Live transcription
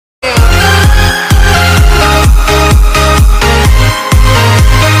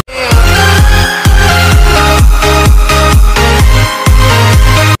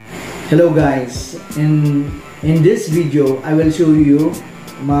Hello guys, in this video I will show you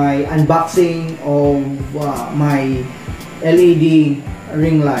my unboxing of my LED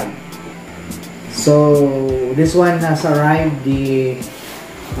ring light. So this one has arrived,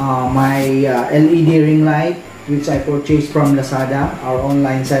 my LED ring light, which I purchased from Lazada, our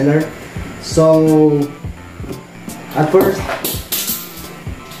online seller. So at first,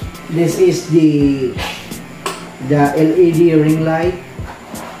 this is the LED ring light.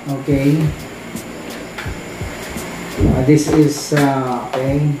 Okay, this is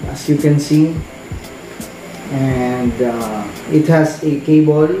okay, as you can see, and it has a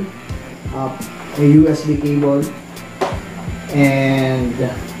cable, a USB cable, and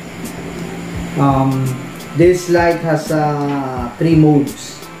this light has 3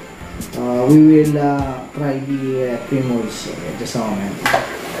 modes. We will try the 3 modes in just a moment.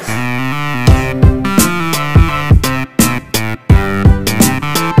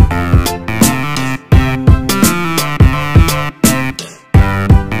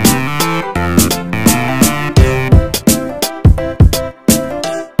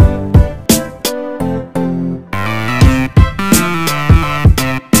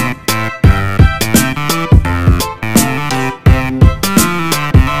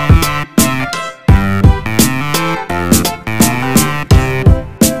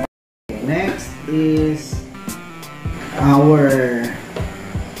 Is our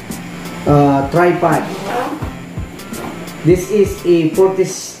tripod. This is a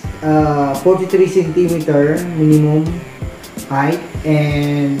 43 centimeter minimum height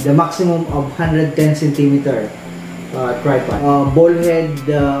and the maximum of 110 centimeter tripod. Ball head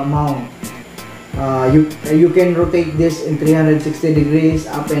mount. You can rotate this in 360 degrees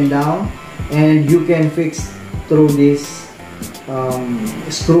up and down, and you can fix through this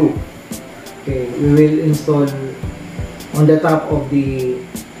screw. Okay, we will install on the top of the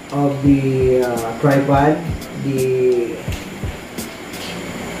tripod the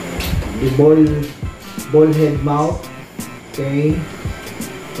ball head mount. Okay,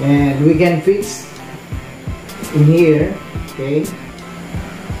 and we can fix in here. Okay,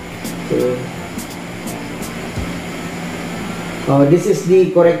 this is the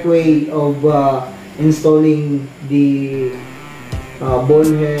correct way of installing the ball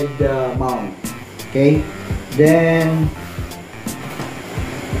head mount. Okay, then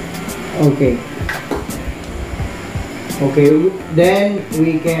then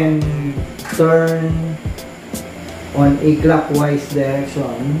we can turn on a clockwise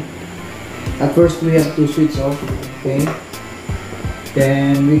direction. At first we have to switch off. Okay,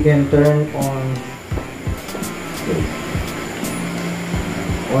 then we can turn on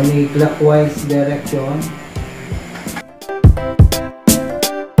a clockwise direction.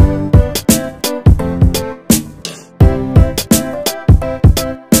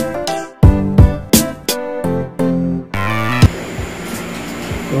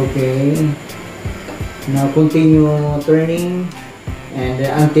 Okay, now continue turning and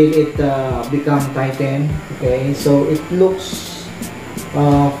until it become tightened. Okay, so it looks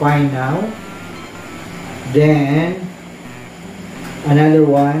fine now. Then another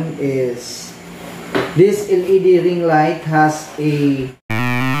one is this LED ring light has a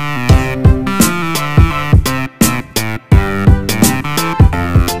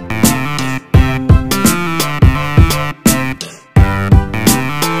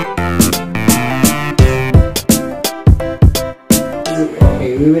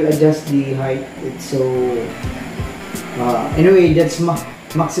we will adjust the height. It's so anyway, that's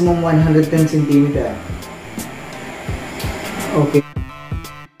maximum 110 centimeter. Okay,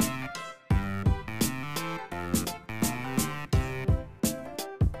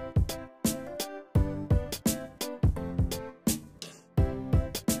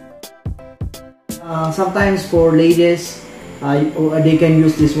 sometimes for ladies, they can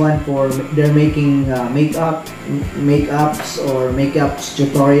use this one for they're making makeups or makeups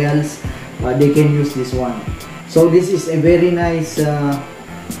tutorials. They can use this one. So this is a very nice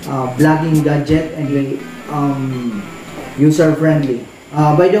vlogging gadget and user friendly.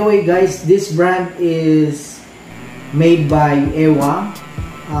 By the way guys, this brand is made by EWA.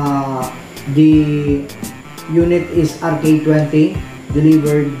 The unit is RK20,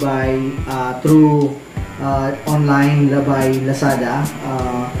 delivered by through online by Lazada,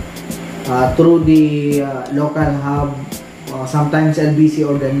 through the local hub, sometimes LBC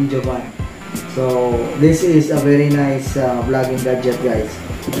or the Giovanni. So this is a very nice vlogging gadget guys.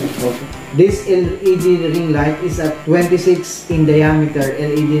 Okay. This LED ring light is a 26 in diameter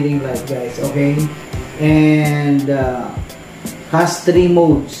LED ring light guys. Okay, and has 3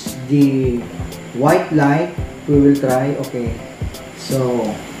 modes. The white light we will try. Okay, so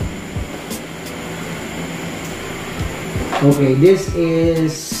Okay, this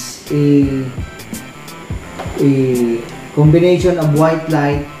is a combination of white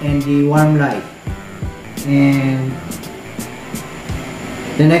light and the warm light. And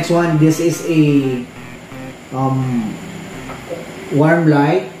the next one, this is a warm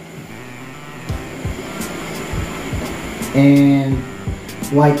light and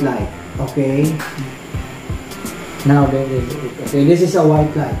white light. Okay, now okay, this is a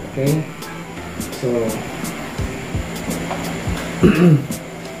white light. Okay, so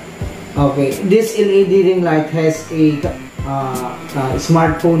okay, this LED ring light has a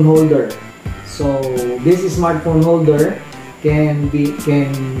smartphone holder. So this smartphone holder can be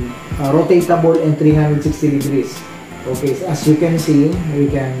rotatable in 360 degrees. Okay, so as you can see, we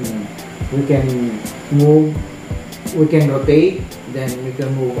can move, we can rotate, then we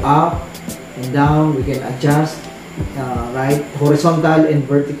can move up and down, we can adjust right, horizontal and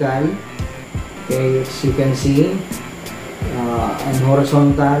vertical. Okay, as you can see, and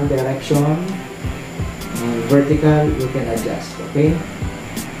horizontal direction, vertical, you can adjust. Okay,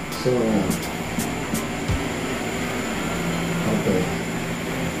 so okay,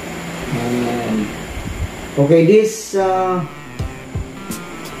 and okay, this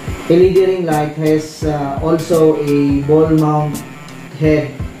LED ring light has also a ball mount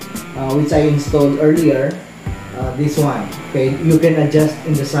head, which I installed earlier. This one, okay, you can adjust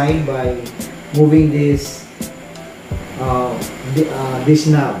in the side by moving this this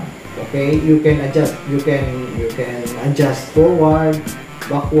knob. Okay, you can adjust. You can adjust forward,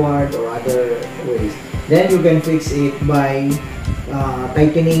 backward, or other ways. Then you can fix it by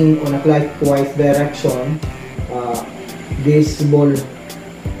tightening on a clockwise direction this ball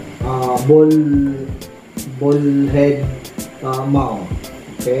head mount.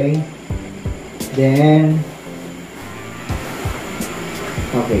 Okay, then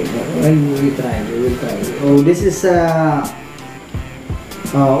okay, when we will try. Oh, this is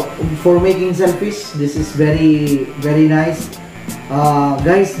for making selfies. This is very nice.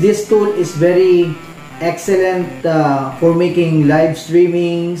 Guys, this tool is very excellent for making live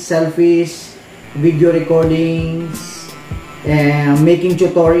streaming, selfies, video recordings, and making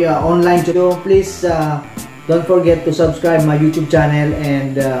tutorial, online tutorial. Please don't forget to subscribe my YouTube channel,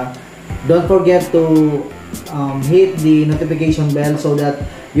 and don't forget to hit the notification bell so that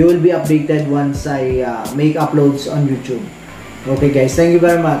you will be updated once I make uploads on YouTube. Okay guys, thank you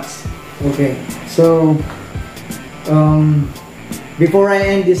very much. Okay, so before I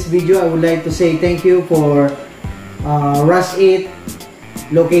end this video, I would like to say thank you for Rush It,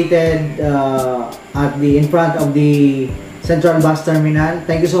 located at the in front of the Central Bus Terminal.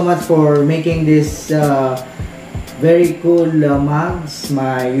 Thank you so much for making this very cool mugs,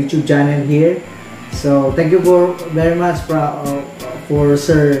 my YouTube channel here. So thank you very much for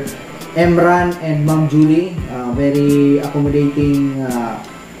Sir Emran and Ma'am Julie, very accommodating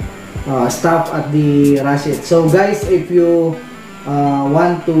staff at the Rush It. So guys, if you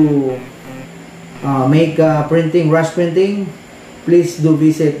want to make rush printing, please do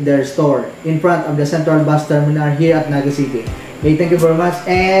visit their store in front of the Central Bus Terminal here at Naga City. Okay, thank you very much.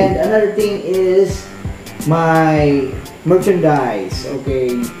 And another thing is my merchandise.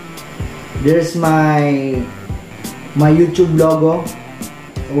 Okay, there's my YouTube logo,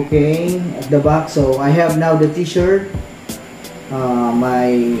 okay, at the back. So I have now the t-shirt.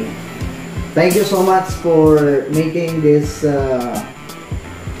 Thank you so much for making this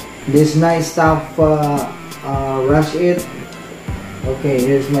this nice stuff. Rush It. Okay,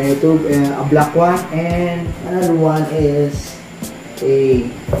 here's my YouTube, a black one, and another one is a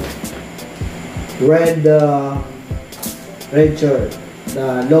red shirt,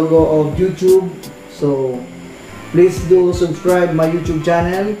 the logo of YouTube. So please do subscribe my YouTube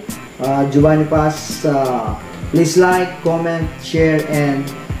channel, Giovanni Paz. Please like, comment, share, and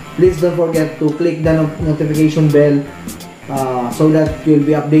please don't forget to click the notification bell so that you'll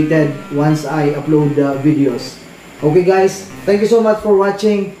be updated once I upload the videos. Okay guys, thank you so much for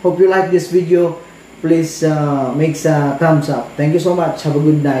watching. Hope you like this video. Please make a thumbs up. Thank you so much. Have a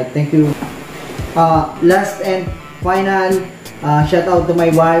good night. Thank you. Last and final, shout out to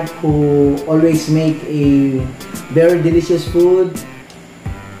my wife who always make a very delicious food.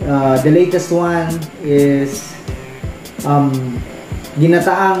 The latest one is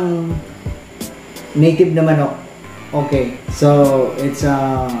ginataang native na manok. Okay, so it's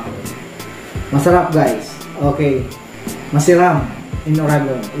masarap guys. Okay, masiram in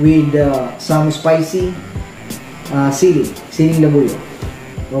Oregon with some spicy siling labuyo.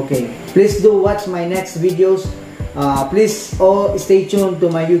 Okay, please do watch my next videos. Please stay tuned to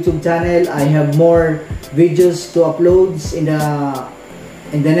my YouTube channel. I have more videos to upload in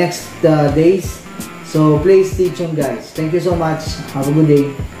the next days. So please stay tuned guys. Thank you so much. Have a good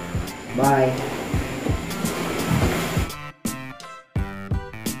day. Bye.